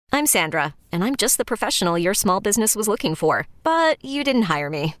I'm Sandra, and I'm just the professional your small business was looking for. But you didn't hire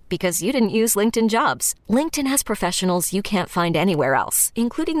me because you didn't use LinkedIn Jobs. LinkedIn has professionals you can't find anywhere else,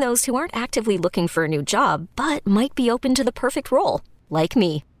 including those who aren't actively looking for a new job, but might be open to the perfect role, like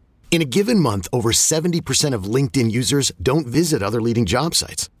me. In a given month, over 70% of LinkedIn users don't visit other leading job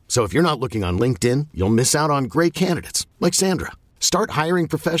sites. So if you're not looking on LinkedIn, you'll miss out on great candidates like Sandra. Start hiring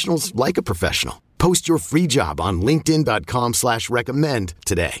professionals like a professional. Post your free job on linkedin.com/recommend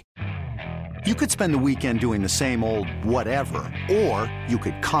today. You could spend the weekend doing the same old whatever, or you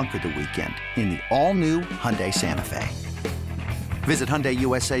could conquer the weekend in the all-new Hyundai Santa Fe. Visit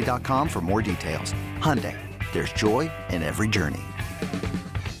HyundaiUSA.com for more details. Hyundai, there's joy in every journey.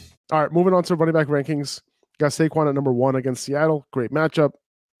 All right, moving on to running back rankings. Got Saquon at number 1 against Seattle. Great matchup.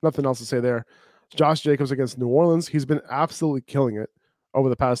 Nothing else to say there. Josh Jacobs against New Orleans. He's been absolutely killing it over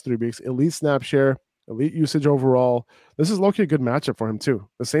the past 3 weeks. Elite snap share, elite usage overall. This is low-key a good matchup for him, too.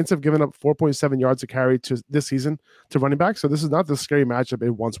 The Saints have given up 4.7 yards a carry to this season to running back, so this is not the scary matchup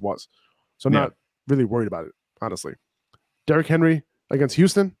it once was. So I'm not really worried about it, honestly. Derrick Henry against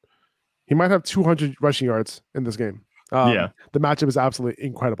Houston. He might have 200 rushing yards in this game. The matchup is absolutely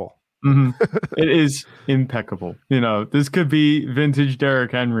incredible. Mm-hmm. It is impeccable. This could be vintage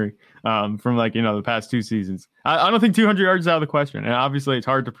Derrick Henry from the past 2 seasons. I don't think 200 yards is out of the question. And obviously it's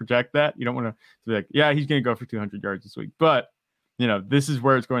hard to project that. You don't want to be like, yeah, he's going to go for 200 yards this week. But, this is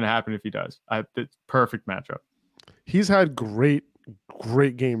where it's going to happen if he does. It's perfect matchup. He's had great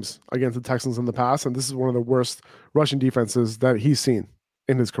games against the Texans in the past. And this is one of the worst rushing defenses that he's seen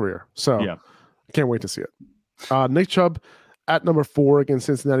in his career. So I can't wait to see it. Nick Chubb at number 4 against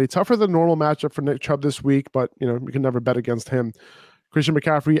Cincinnati. Tougher than normal matchup for Nick Chubb this week, but you can never bet against him. Christian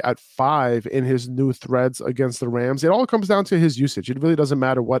McCaffrey at 5 in his new threads against the Rams. It all comes down to his usage. It really doesn't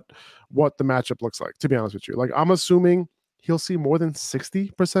matter what the matchup looks like, to be honest with you. Like, I'm assuming he'll see more than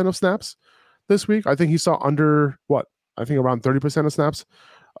 60% of snaps this week. I think he saw under around 30% of snaps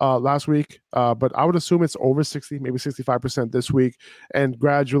last week. But I would assume it's over 60, maybe 65% this week. And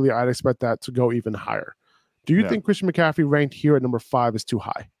gradually I'd expect that to go even higher. Do you think Christian McCaffrey ranked here at number 5 is too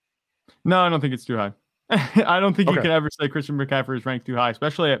high? No, I don't think it's too high. I don't think you can ever say Christian McCaffrey is ranked too high,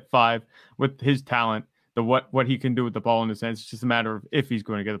 especially at 5 with his talent, what he can do with the ball in his hands. It's just a matter of if he's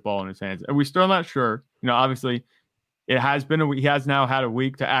going to get the ball in his hands. And we're still not sure. Obviously he has now had a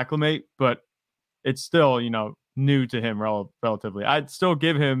week to acclimate, but it's still, new to him relatively. I'd still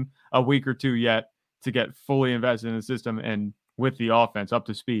give him a week or 2 yet to get fully invested in the system and with the offense up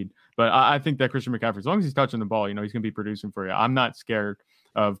to speed. But I think that Christian McCaffrey, as long as he's touching the ball, he's going to be producing for you. I'm not scared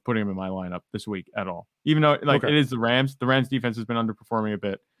of putting him in my lineup this week at all. Even though it is the Rams. The Rams defense has been underperforming a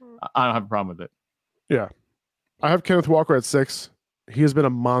bit. I don't have a problem with it. Yeah. I have Kenneth Walker at 6. He has been a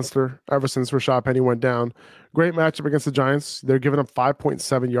monster ever since Rashad Penny went down. Great matchup against the Giants. They're giving up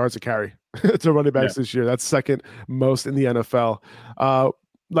 5.7 yards a carry to running backs this year. That's second most in the NFL.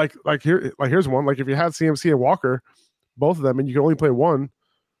 Here's one. Like, if you had CMC and Walker, both of them, and you can only play one,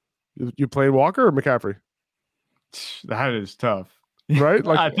 you play Walker or McCaffrey? That is tough. Right?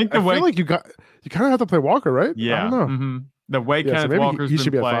 Like, I feel like you kind of have to play Walker, right? Yeah. I don't know. Mm-hmm. The way Kenneth Walker's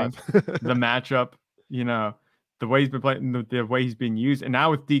been playing, the matchup, the way he's been playing, the way he's being used, and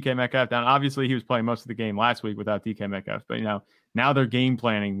now with DK Metcalf down, obviously he was playing most of the game last week without DK Metcalf, but now they're game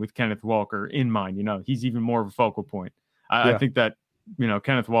planning with Kenneth Walker in mind. He's even more of a focal point. I think that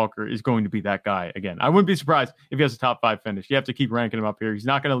Kenneth Walker is going to be that guy again. I wouldn't be surprised if he has a top 5 finish. You have to keep ranking him up here. He's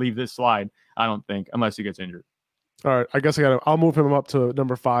not going to leave this slide, I don't think, unless he gets injured. All right, I guess I'll move him up to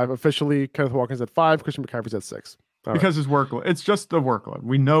number 5. Officially, Kenneth Walker's at 5, Christian McCaffrey's at 6. Because his workload. It's just the workload.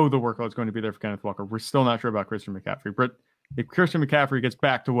 We know the workload is going to be there for Kenneth Walker. We're still not sure about Christian McCaffrey. But if Christian McCaffrey gets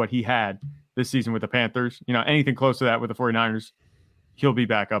back to what he had this season with the Panthers, anything close to that with the 49ers, he'll be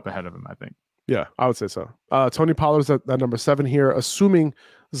back up ahead of him, I think. Yeah, I would say so. Tony Pollard's at number 7 here, assuming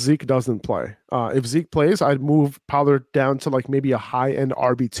Zeke doesn't play. If Zeke plays, I'd move Pollard down to maybe a high-end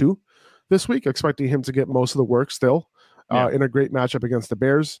RB2 this week, expecting him to get most of the work still in a great matchup against the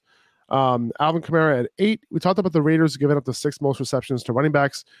Bears. Alvin Kamara at 8. We talked about the Raiders giving up the 6th most receptions to running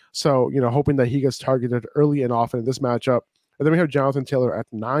backs. So, hoping that he gets targeted early and often in this matchup. And then we have Jonathan Taylor at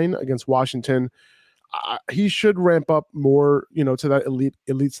 9 against Washington. He should ramp up more, to that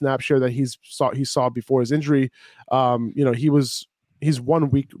elite snap share that he saw before his injury. He's 1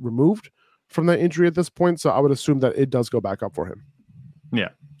 week removed from that injury at this point. So I would assume that it does go back up for him. Yeah.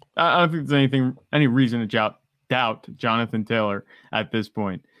 I don't think there's any reason to doubt Jonathan Taylor at this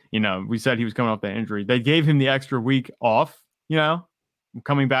point. We said he was coming off that injury. They gave him the extra week off,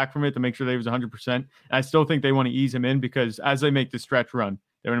 coming back from it to make sure that he was 100%. And I still think they want to ease him in because as they make the stretch run,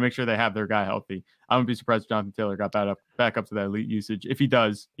 They want to make sure they have their guy healthy. I wouldn't be surprised if Jonathan Taylor got back up to that elite usage. If he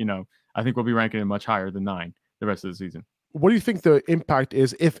does, I think we'll be ranking him much higher than 9 the rest of the season. What do you think the impact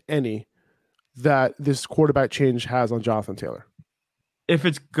is, if any, that this quarterback change has on Jonathan Taylor? If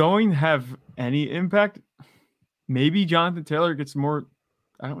it's going to have any impact, maybe Jonathan Taylor gets more.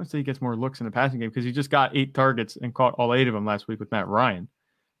 I don't want to say he gets more looks in the passing game because he just got 8 targets and caught all 8 of them last week with Matt Ryan.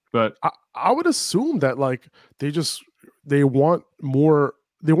 But I would assume that they want more.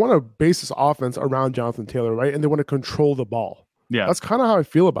 They want to base this offense around Jonathan Taylor, right? And they want to control the ball. Yeah, that's kind of how I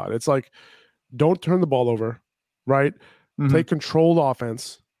feel about it. It's like, don't turn the ball over, right? Play controlled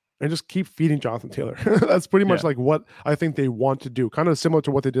offense and just keep feeding Jonathan Taylor. That's pretty much like what I think they want to do. Kind of similar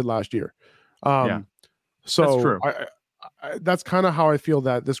to what they did last year. So that's true. That's kind of how I feel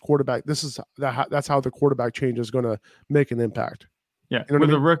that this quarterback. That's how the quarterback change is going to make an impact. Yeah,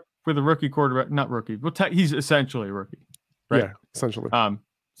 with a rookie quarterback, not rookie. Well, he's essentially a rookie, right? Yeah, essentially.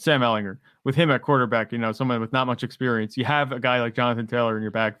 Sam Ehlinger, with him at quarterback, someone with not much experience. You have a guy like Jonathan Taylor in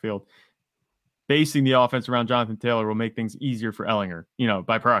your backfield. Basing the offense around Jonathan Taylor will make things easier for Ehlinger,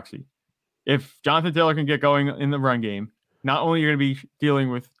 by proxy. If Jonathan Taylor can get going in the run game, not only you're going to be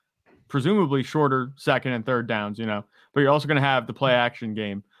dealing with presumably shorter second and third downs, but you're also going to have the play action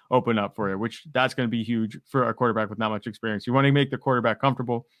game open up for you, which that's going to be huge for a quarterback with not much experience. You want to make the quarterback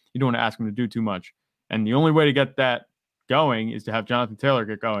comfortable. You don't want to ask him to do too much. And the only way to get that going is to have Jonathan Taylor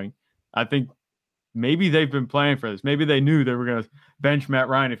get going. I think maybe they've been planning for this. Maybe they knew they were going to bench Matt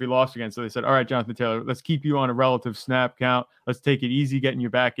Ryan if he lost again. So they said, all right, Jonathan Taylor, let's keep you on a relative snap count. Let's take it easy getting you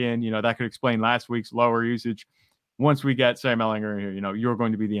back in. That could explain last week's lower usage. Once we get Sam Ehlinger in here, you're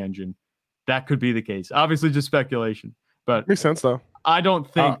going to be the engine. That could be the case. Obviously, just speculation. But makes sense, though. I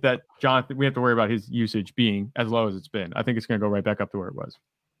don't think that Jonathan, we have to worry about his usage being as low as it's been. I think it's going to go right back up to where it was.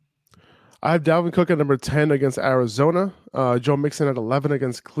 I have Dalvin Cook at number 10 against Arizona. Joe Mixon at 11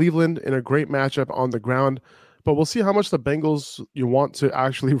 against Cleveland in a great matchup on the ground. But we'll see how much the Bengals you want to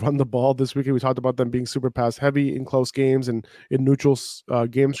actually run the ball this weekend. We talked about them being super pass heavy in close games and in neutral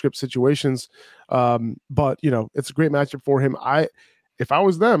game script situations. But, it's a great matchup for him. If I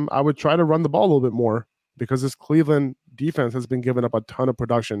was them, I would try to run the ball a little bit more because this Cleveland defense has been giving up a ton of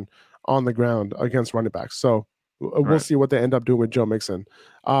production on the ground against running backs. So we'll see what they end up doing with Joe Mixon.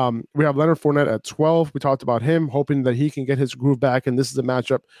 We have Leonard Fournette at 12. We talked about him, hoping that he can get his groove back, and this is a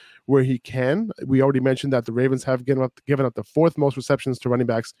matchup where he can. We already mentioned that the Ravens have given up the 4th most receptions to running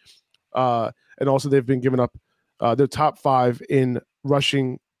backs, and also they've been giving up their top 5 in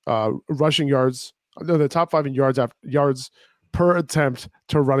rushing yards. No, the top 5 in yards per attempt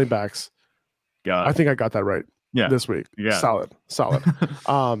to running backs. I think I got that right. Yeah, this week. Yeah, solid. So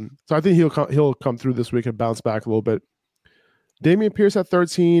I think he'll come through this week and bounce back a little bit. Dameon Pierce at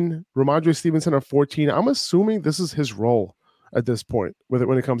 13, Ramondre Stevenson at 14. I'm assuming this is his role at this point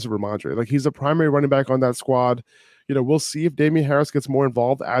when it comes to Ramondre. Like, he's the primary running back on that squad. We'll see if Damien Harris gets more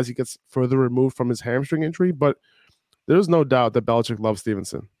involved as he gets further removed from his hamstring injury, but there's no doubt that Belichick loves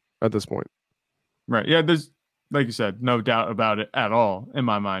Stevenson at this point. Right. Yeah, there's, like you said, no doubt about it at all in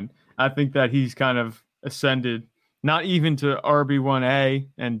my mind. I think that he's kind of ascended not even to RB1A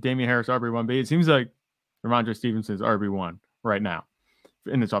and Damien Harris RB1B. It seems like Ramondre Stevenson is RB1 right now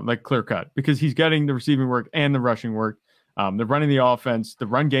in the top, like clear cut, because he's getting the receiving work and the rushing work. They're running the offense. The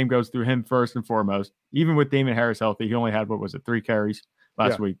run game goes through him first and foremost. Even with Damien Harris healthy, he only had, 3 carries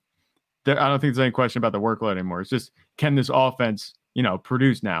last week. I don't think there's any question about the workload anymore. It's just, can this offense,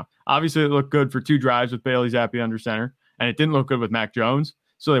 produce now? Obviously, it looked good for 2 drives with Bailey Zappi under center, and it didn't look good with Mac Jones.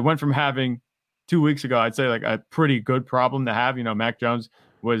 So they went from having 2 weeks ago, I'd say like a pretty good problem to have. Mac Jones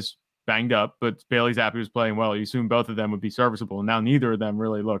was banged up, but Bailey Zappi was playing well. You assume both of them would be serviceable. And now neither of them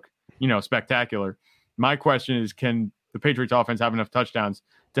really look, spectacular. My question is, can the Patriots offense have enough touchdowns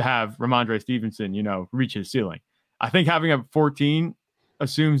to have Ramondre Stevenson, reach his ceiling? I think having a 14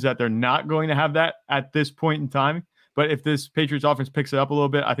 assumes that they're not going to have that at this point in time. But if this Patriots offense picks it up a little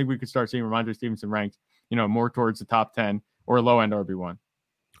bit, I think we could start seeing Ramondre Stevenson ranked, more towards the top 10 or low end RB1.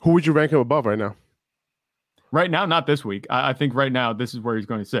 Who would you rank him above right now? Right now, not this week. I think right now, this is where he's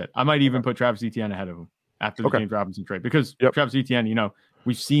going to sit. I might even put Travis Etienne ahead of him after the James Robinson trade, because Travis Etienne,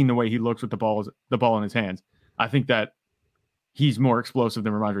 we've seen the way he looks with the ball in his hands. I think that he's more explosive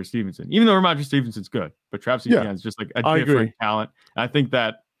than Ramondre Stevenson, even though Ramondre Stevenson's good, but Travis Etienne is just like a different talent. And I think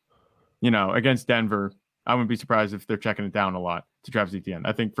that, against Denver, I wouldn't be surprised if they're checking it down a lot to Travis Etienne.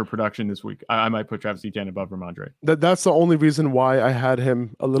 I think for production this week, I might put Travis Etienne above Ramondre. That's the only reason why I had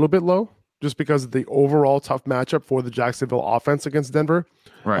him a little bit low, just because of the overall tough matchup for the Jacksonville offense against Denver.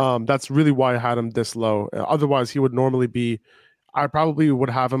 Right. That's really why I had him this low. Otherwise, he would normally be, I probably would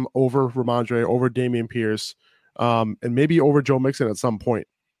have him over Ramondre, over Dameon Pierce, and maybe over Joe Mixon at some point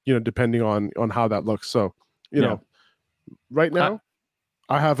depending on how that looks. So, right now,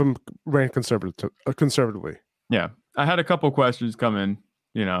 I have him ranked conservatively. Yeah. I had a couple questions come in,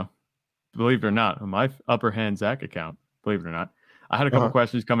 believe it or not, on my Upper Hand Zach account, believe it or not. I had a couple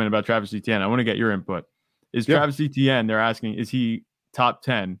questions come in about Travis Etienne. I want to get your input. Is Travis Etienne, they're asking, is he top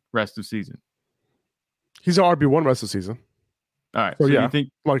 10 rest of season? He's an RB1 rest of season. All right. So you think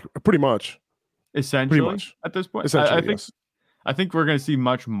pretty much. Essentially at this point? I think we're going to see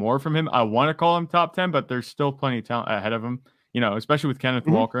much more from him. I want to call him top 10, but there's still plenty of talent ahead of him, especially with Kenneth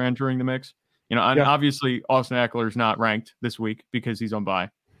Walker entering the mix. And obviously Austin Eckler's not ranked this week because he's on bye.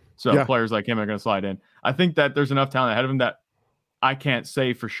 So players like him are going to slide in. I think that there's enough talent ahead of him that I can't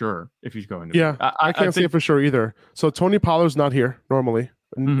say for sure if he's going to. Yeah, I can't say for sure either. So Tony Pollard's not here normally.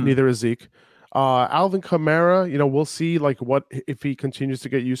 Neither is Zeke. Alvin Kamara, we'll see what if he continues to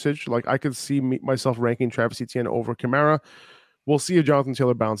get usage. I could see myself ranking Travis Etienne over Kamara. We'll see if Jonathan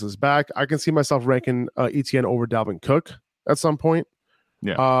Taylor bounces back. I can see myself ranking Etienne over Dalvin Cook at some point.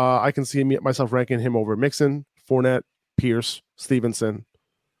 Yeah. I can see myself ranking him over Mixon, Fournette, Pierce, Stevenson.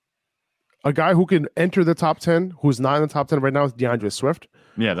 A guy who can enter the top 10, who's not in the top 10 right now, is DeAndre Swift.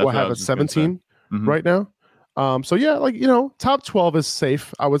 Yeah, that's who I have at 17 right now. Top 12 is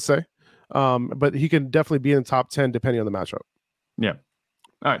safe, I would say. But he can definitely be in the top 10 depending on the matchup. Yeah.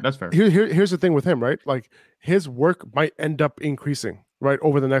 All right, that's fair. Here's the thing with him, right? His work might end up increasing, right,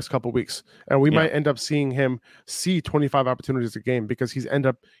 over the next couple of weeks. And we might end up seeing him see 25 opportunities a game because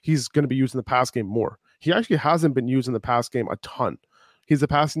he's going to be used in the pass game more. He actually hasn't been used in the pass game a ton. He's a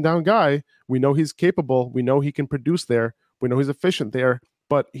passing down guy. We know he's capable. We know he can produce there. We know he's efficient there,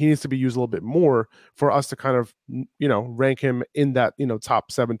 but he needs to be used a little bit more for us to kind of, rank him in that,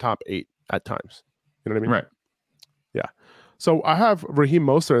 top 7, top 8 at times. You know what I mean? Right. Yeah. So I have Raheem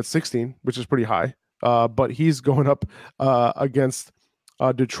Mostert at 16, which is pretty high, but he's going up against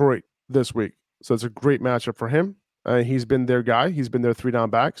Detroit this week. So it's a great matchup for him. He's been their guy. He's been their 3-down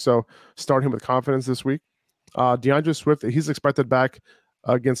back. So start him with confidence this week. DeAndre Swift, he's expected back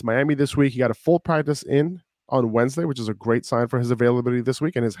against Miami this week. He got a full practice in on Wednesday, which is a great sign for his availability this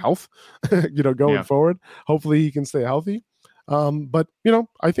week and his health, going forward. Hopefully he can stay healthy. But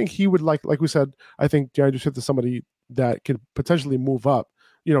I think he would like we said, I think DeAndre Swift is somebody that can potentially move up,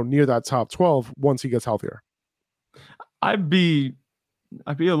 near that top 12 once he gets healthier. I'd be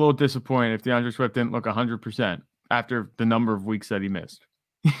a little disappointed if DeAndre Swift didn't look 100% after the number of weeks that he missed.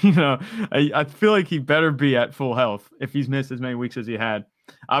 I feel like he better be at full health if he's missed as many weeks as he had.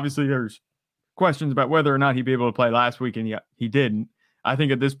 Obviously, there's questions about whether or not he'd be able to play last week, and he didn't. I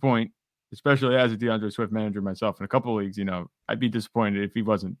think at this point, especially as a DeAndre Swift manager myself in a couple of leagues, I'd be disappointed if he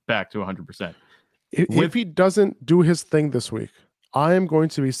wasn't back to 100%. If he doesn't do his thing this week, I am going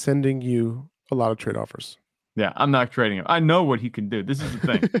to be sending you a lot of trade offers. Yeah, I'm not trading him. I know what he can do. This is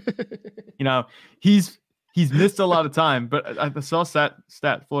the thing. He's missed a lot of time, but I saw stat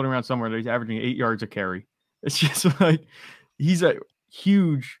floating around somewhere that he's averaging 8 yards a carry. It's just he's a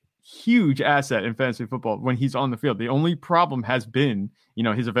huge asset in fantasy football when he's on the field. The only problem has been,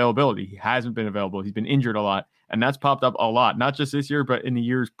 his availability. He hasn't been available. He's been injured a lot, and that's popped up a lot, not just this year, but in the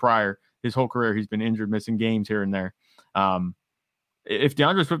years prior. His whole career, he's been injured, missing games here and there. If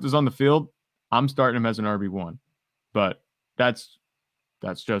DeAndre Swift is on the field, I'm starting him as an RB1, but that's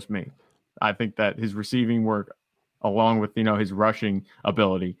just me. I think that his receiving work, along with, his rushing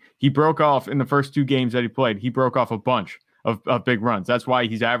ability, he broke off in the first 2 games that he played. He broke off a bunch of big runs. That's why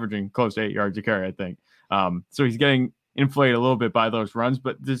he's averaging close to 8 yards a carry, I think. So he's getting inflated a little bit by those runs,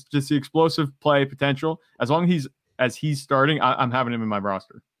 but just the explosive play potential, as long as he's starting, I'm having him in my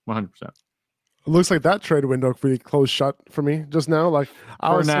roster 100%. It looks like that trade window really closed shut for me just now.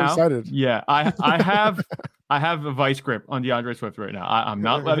 I was so excited. Yeah, I have a vice grip on DeAndre Swift right now. I'm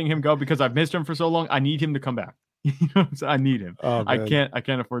not letting him go because I've missed him for so long. I need him to come back. I need him. Oh, I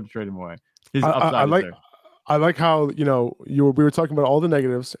can't afford to trade him away. His upside is there. I like how we were talking about all the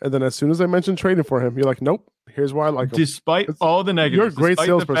negatives, and then as soon as I mentioned trading for him, you're like, nope. Here's why I like him. Despite all the negatives, you're a great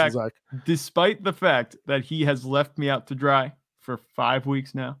salesperson, Zach. Despite the fact that he has left me out to dry for 5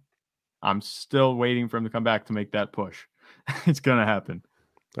 weeks now, I'm still waiting for him to come back to make that push. It's gonna happen.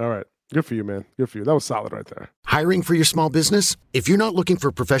 All right. Good for you, man. Good for you. That was solid right there. Hiring for your small business? If you're not looking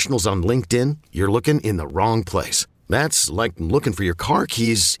for professionals on LinkedIn, you're looking in the wrong place. That's like looking for your car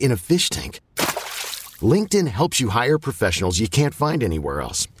keys in a fish tank. LinkedIn helps you hire professionals you can't find anywhere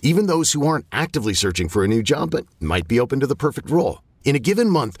else, even those who aren't actively searching for a new job but might be open to the perfect role. In a given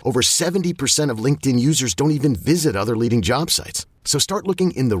month, over 70% of LinkedIn users don't even visit other leading job sites. So start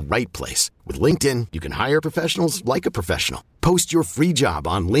looking in the right place. With LinkedIn, you can hire professionals like a professional. Post your free job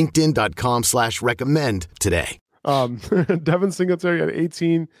on linkedin.com/recommend today. Devin Singletary at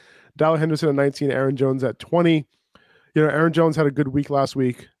 18, Darrell Henderson at 19, Aaron Jones at 20. Aaron Jones had a good week last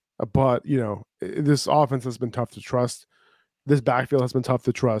week, but, this offense has been tough to trust. This backfield has been tough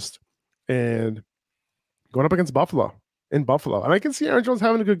to trust. And going up against Buffalo, and I can see Aaron Jones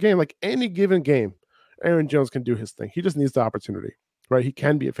having a good game. Like any given game, Aaron Jones can do his thing. He just needs the opportunity, right? He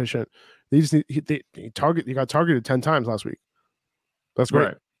can be efficient. He got targeted 10 times last week. That's great.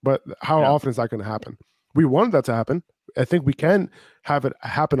 Right. But how often is that going to happen? We wanted that to happen. I think we can have it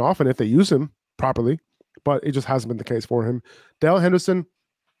happen often if they use him properly, but it just hasn't been the case for him. Darrell Henderson,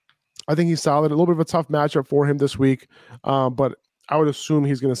 I think he's solid. A little bit of a tough matchup for him this week, but I would assume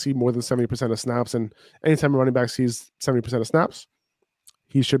he's going to see more than 70% of snaps. And anytime a running back sees 70% of snaps,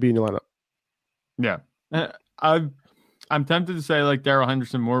 he should be in your lineup. Yeah. I'm tempted to say like Darrell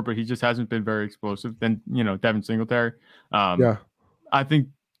Henderson more, but he just hasn't been very explosive than, Devin Singletary. I think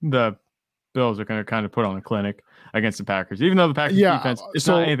the Bills are going to kind of put on a clinic against the Packers, even though the Packers defense is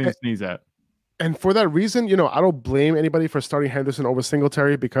not anything to sneeze at. And for that reason, I don't blame anybody for starting Henderson over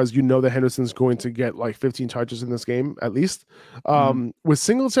Singletary because that Henderson's going to get like 15 touches in this game at least. With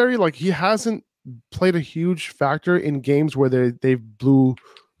Singletary, like he hasn't played a huge factor in games where they've blew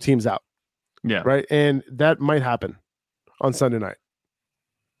teams out. Yeah. Right. And that might happen on Sunday night.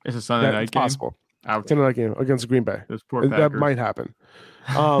 It's a Sunday night game. Possible. Sunday night game against Green Bay. That might happen.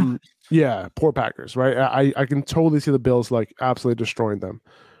 Yeah, poor Packers, right? I can totally see the Bills like absolutely destroying them.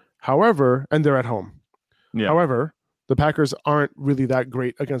 However, and they're at home. Yeah. However, the Packers aren't really that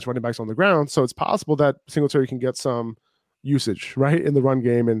great against running backs on the ground, so it's possible that Singletary can get some usage, right, in the run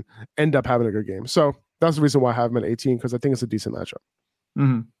game and end up having a good game. So that's the reason why I have him at 18 because I think it's a decent matchup.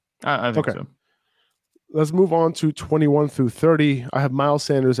 Mm-hmm. I think so. Let's move on to 21 through 30. I have Miles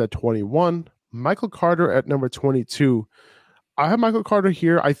Sanders at 21, Michael Carter at number 22. I have Michael Carter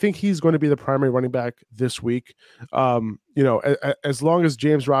here. I think he's going to be the primary running back this week. As long as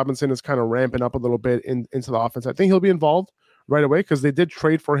James Robinson is kind of ramping up a little bit into the offense, I think he'll be involved right away because they did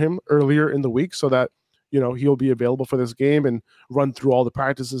trade for him earlier in the week so that, he'll be available for this game and run through all the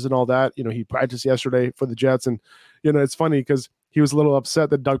practices and all that. He practiced yesterday for the Jets. And, it's funny because he was a little upset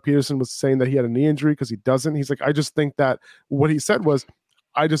that Doug Peterson was saying that he had a knee injury because he doesn't. He's like, I just think that what he said was,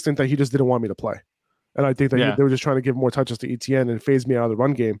 I just think that he just didn't want me to play. And I think that they were just trying to give more touches to ETN and phase me out of the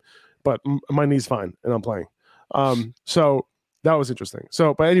run game. But my knee's fine, and I'm playing. So that was interesting.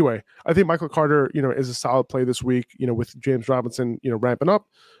 But anyway, I think Michael Carter, is a solid play this week, with James Robinson, ramping up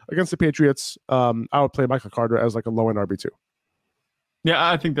against the Patriots. I would play Michael Carter as like a low-end RB2.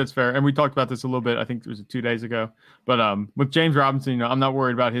 Yeah, I think that's fair. And we talked about this a little bit, I think it was 2 days ago. But with James Robinson, I'm not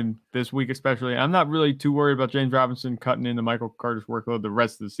worried about him this week especially. I'm not really too worried about James Robinson cutting into Michael Carter's workload the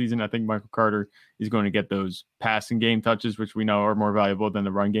rest of the season. I think Michael Carter is going to get those passing game touches, which we know are more valuable than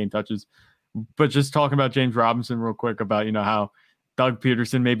the run game touches. But just talking about James Robinson real quick about, how Doug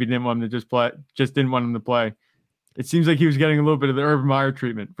Peterson maybe didn't want him to play. It seems like he was getting a little bit of the Urban Meyer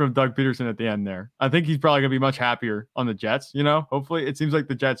treatment from Doug Peterson at the end there. I think he's probably going to be much happier on the Jets, hopefully. It seems like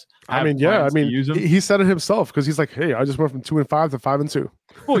the Jets use him. He said it himself because he's like, hey, I just went from 2-5 to 5-2.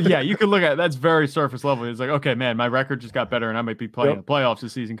 Well, yeah, you could look at that's very surface level. It's like, okay, man, my record just got better and I might be playing the playoffs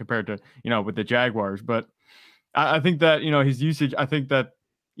this season compared to, with the Jaguars. But I think that, his usage, I think that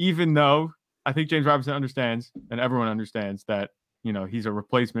even though I think James Robinson understands and everyone understands that, he's a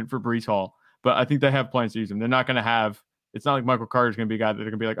replacement for Breece Hall. But I think they have plans to use him. They're not going to have – it's not like Michael Carter's going to be a guy that they're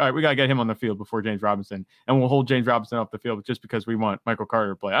going to be like, all right, we got to get him on the field before James Robinson, and we'll hold James Robinson off the field just because we want Michael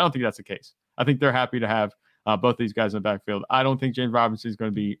Carter to play. I don't think that's the case. I think they're happy to have both these guys in the backfield. I don't think James Robinson is going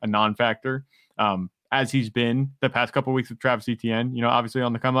to be a non-factor as he's been the past couple of weeks with Travis Etienne, obviously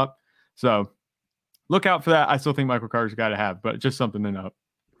on the come up. So look out for that. I still think Michael Carter's a guy to have, but just something to note.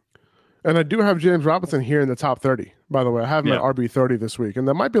 And I do have James Robinson here in the top 30, by the way. I have him at RB30 this week. And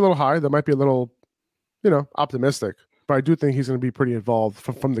that might be a little high. That might be a little, optimistic. But I do think he's going to be pretty involved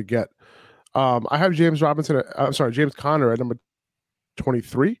from the get. I have James Conner at number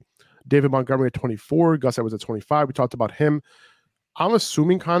 23. David Montgomery at 24. Gus Edwards at 25. We talked about him. I'm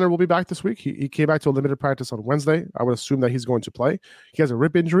assuming Conner will be back this week. He came back to a limited practice on Wednesday. I would assume that he's going to play. He has a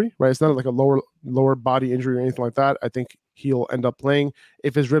rib injury, right? It's not like a lower body injury or anything like that. I think he'll end up playing.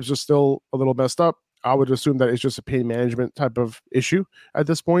 If his ribs are still a little messed up, I would assume that it's just a pain management type of issue at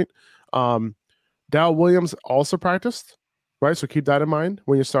this point. Darrell Williams also practiced, right? So keep that in mind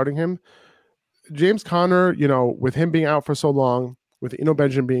when you're starting him. James Conner, with him being out for so long, with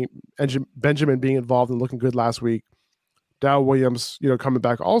Benjamin being involved and looking good last week, Darrell Williams, coming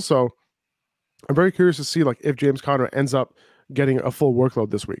back also, I'm very curious to see if James Conner ends up getting a full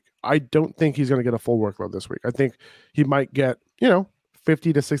workload this week. I don't think he's going to get a full workload this week. I think he might get,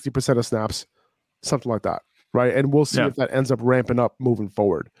 50 to 60% of snaps, something like that. right? And we'll see if that ends up ramping up moving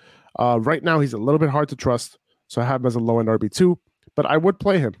forward. Right now, he's a little bit hard to trust, so I have him as a low-end RB2, but I would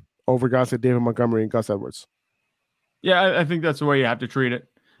play him over guys like David Montgomery and Gus Edwards. Yeah, I think that's the way you have to treat it.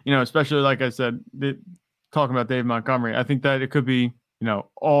 Especially like I said, talking about David Montgomery, I think that it could be,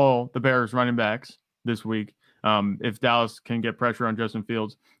 all the Bears running backs this week. If Dallas can get pressure on Justin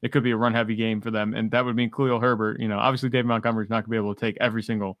Fields, it could be a run-heavy game for them, and that would mean Khalil Herbert. Obviously David Montgomery is not going to be able to take every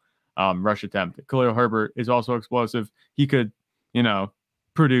single rush attempt. Khalil Herbert is also explosive. He could,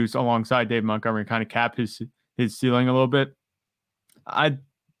 produce alongside David Montgomery and kind of cap his ceiling a little bit.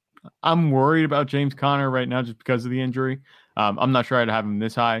 I'm worried about James Conner right now just because of the injury. I'm not sure I'd have him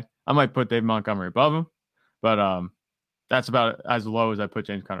this high. I might put David Montgomery above him, but that's about as low as I put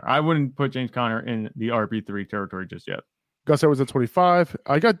James Conner. I wouldn't put James Conner in the RB3 territory just yet. Gus Edwards at 25.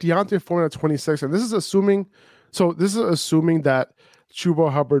 I got Deontay Foreman at 26, and this is assuming that Chuba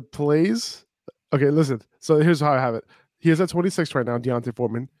Hubbard plays. Okay, listen. So here's how I have it. He is at 26 right now, Deontay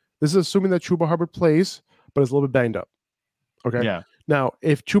Foreman. This is assuming that Chuba Hubbard plays, but is a little bit banged up. Okay. Yeah. Now,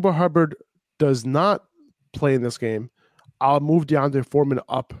 if Chuba Hubbard does not play in this game, I'll move Deontay Foreman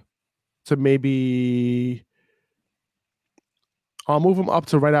up to maybe. I'll move him up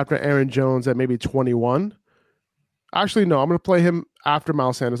to right after Aaron Jones at maybe 21. Actually, no, I'm going to play him after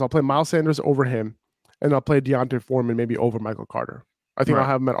Miles Sanders. I'll play Miles Sanders over him, and I'll play Deontay Foreman maybe over Michael Carter. I think I'll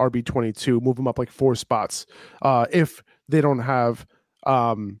have him at RB22, move him up like 4 spots. If they don't have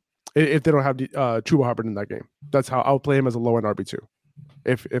Chuba Hubbard in that game, that's how I'll play him as a low end RB2.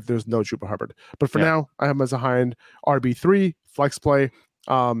 If there's no Chuba Hubbard, but for now I have him as a high end RB3 flex play.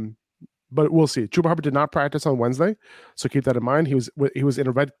 But we'll see. Chuba Hubbard did not practice on Wednesday, so keep that in mind. He was in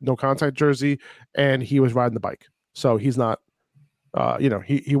a red no contact jersey and he was riding the bike, so he's not.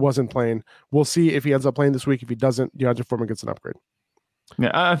 He wasn't playing. We'll see if he ends up playing this week. If he doesn't, Deontay Foreman gets an upgrade.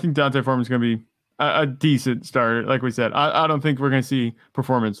 Yeah, I think Deontay Foreman's going to be a decent starter. Like we said, I don't think we're going to see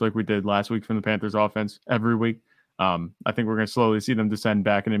performance like we did last week from the Panthers offense every week. I think we're going to slowly see them descend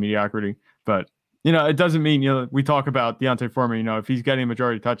back into mediocrity. But, it doesn't mean, we talk about Deontay Foreman, if he's getting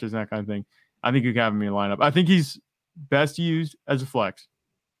majority touches and that kind of thing, I think you can have him in your lineup. I think he's best used as a flex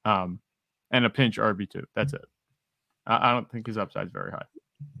and a pinch RB2. That's it. I don't think his upside is very high.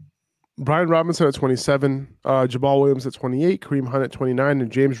 Brian Robinson at 27, Jamal Williams at 28, Kareem Hunt at 29,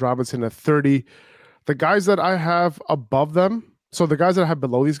 and James Robinson at 30. The guys that I have above them, so the guys that I have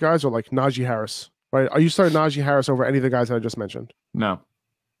below these guys are like Najee Harris, right? Are you starting Najee Harris over any of the guys that I just mentioned? No,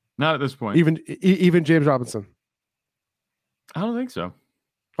 not at this point. Even James Robinson? I don't think so.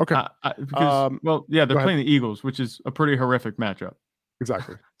 Okay. Because, they're playing the Eagles, which is a pretty horrific matchup.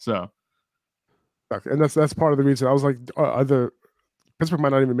 Exactly. Exactly. And that's part of the reason. I was like, Pittsburgh might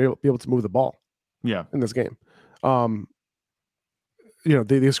not even be able to move the ball. Yeah. In this game.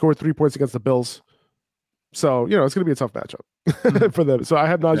 They scored 3 points against the Bills. So, it's going to be a tough matchup for them. So I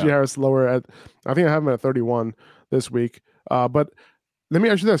have Najee Harris lower I think I have him at 31 this week. But let me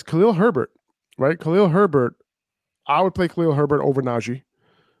ask you this. Khalil Herbert, right? Khalil Herbert, I would play Khalil Herbert over Najee.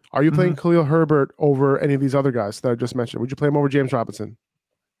 Are you playing Khalil Herbert over any of these other guys that I just mentioned? Would you play him over James Robinson?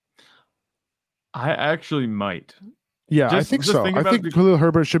 I actually might. Yeah, I think so. I think Khalil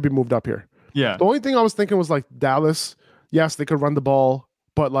Herbert should be moved up here. Yeah. The only thing I was thinking was like Dallas. Yes, they could run the ball,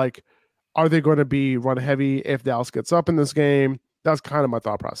 but like, are they going to be run heavy if Dallas gets up in this game? That's kind of my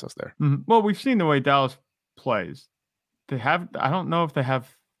thought process there. Mm-hmm. Well, we've seen the way Dallas plays. I don't know if they have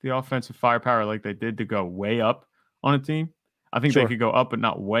the offensive firepower like they did to go way up on a team. I think they could go up, but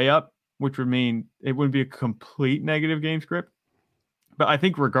not way up, which would mean it wouldn't be a complete negative game script. But I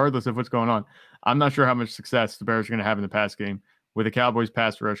think regardless of what's going on, I'm not sure how much success the Bears are going to have in the pass game with the Cowboys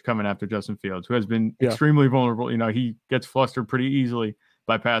pass rush coming after Justin Fields, who has been extremely vulnerable. He gets flustered pretty easily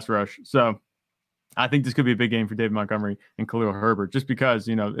by pass rush. So I think this could be a big game for David Montgomery and Khalil Herbert, just because,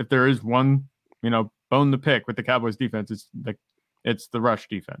 if there is one, bone to pick with the Cowboys defense, it's the rush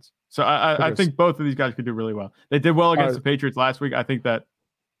defense. So I think both of these guys could do really well. They did well against the Patriots last week. I think that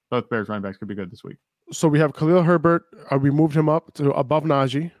both Bears running backs could be good this week. So we have Khalil Herbert. We moved him up to above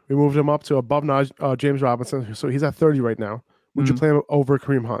Najee. We moved him up to above James Robinson. So he's at 30 right now. Would you play him over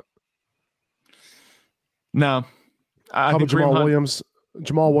Kareem Hunt? No. How about Jamal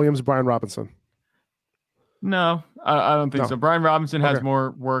Williams, Brian Robinson? No, I don't think so. Brian Robinson has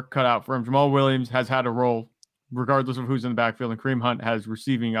more work cut out for him. Jamal Williams has had a role regardless of who's in the backfield, and Kareem Hunt has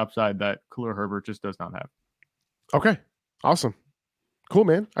receiving upside that Khalil Herbert just does not have. Okay, awesome. Cool,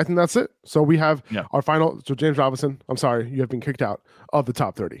 man. I think that's it. So we have our final. So James Robinson, I'm sorry, you have been kicked out of the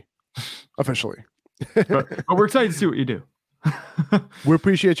top 30 officially. but we're excited to see what you do. We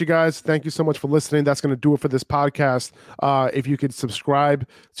appreciate you guys. Thank you so much for listening. That's going to do it for this podcast. If you could subscribe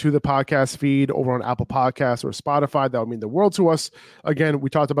to the podcast feed over on Apple Podcasts or Spotify, that would mean the world to us. Again, we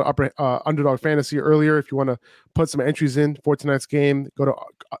talked about Underdog Fantasy earlier. If you want to put some entries in for tonight's game, go to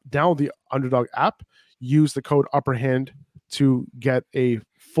download the Underdog app, use the code UPPERHAND to get a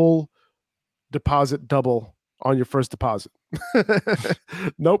full deposit double on your first deposit.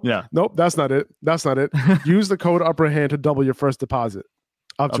 Nope. That's not it. Use the code UPPERHAND to double your first deposit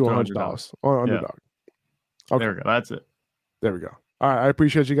up to $100 on Underdog. Okay. There we go. That's it. There we go. All right. I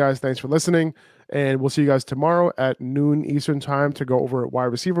appreciate you guys. Thanks for listening. And we'll see you guys tomorrow at noon Eastern time to go over wide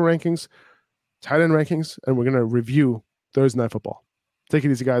receiver rankings, tight end rankings, and we're going to review Thursday Night Football. Take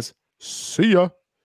it easy, guys. See ya.